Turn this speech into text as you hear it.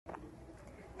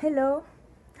Hello,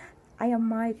 I am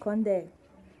Mah Ekonde,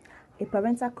 a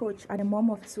parental coach and a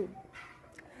mom of two.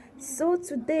 So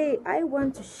today I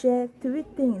want to share 3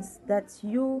 things that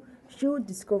you should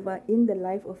discover in the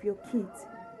life of your kids.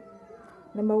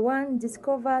 Number 1,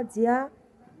 discover their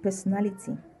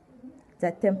personality,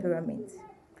 their temperament.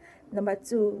 Number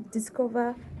 2,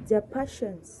 discover their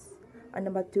passions. And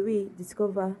number 3,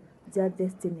 discover their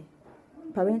destiny.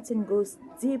 Parenting goes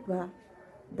deeper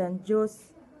than just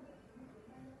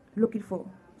looking for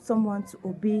someone to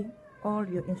obey all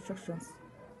your instructions.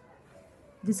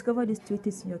 Discover these 3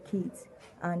 things in your kids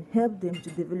and help them to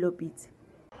develop it.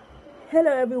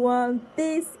 Hello everyone,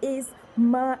 this is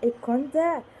Mah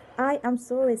Ekonde. I am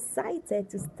so excited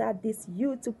to start this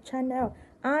YouTube channel,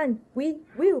 and we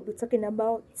will be talking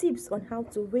about tips on how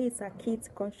to raise our kids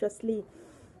consciously.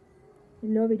 You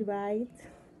know it, right?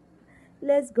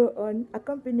 Let's go on.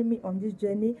 Accompany me on this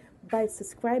journey by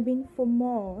subscribing for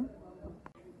more.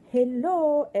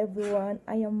 Hello everyone,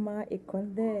 I am Mah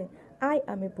Ekonde. I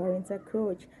am a parental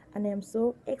coach and I am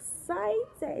so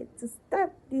excited to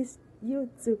start this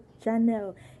YouTube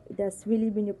channel. It has really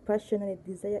been a passion and a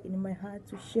desire in my heart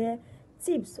to share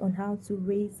tips on how to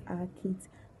raise our kids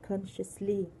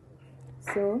consciously.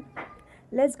 So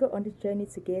let's go on this journey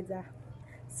together.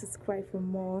 Subscribe for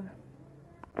more.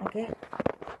 Okay.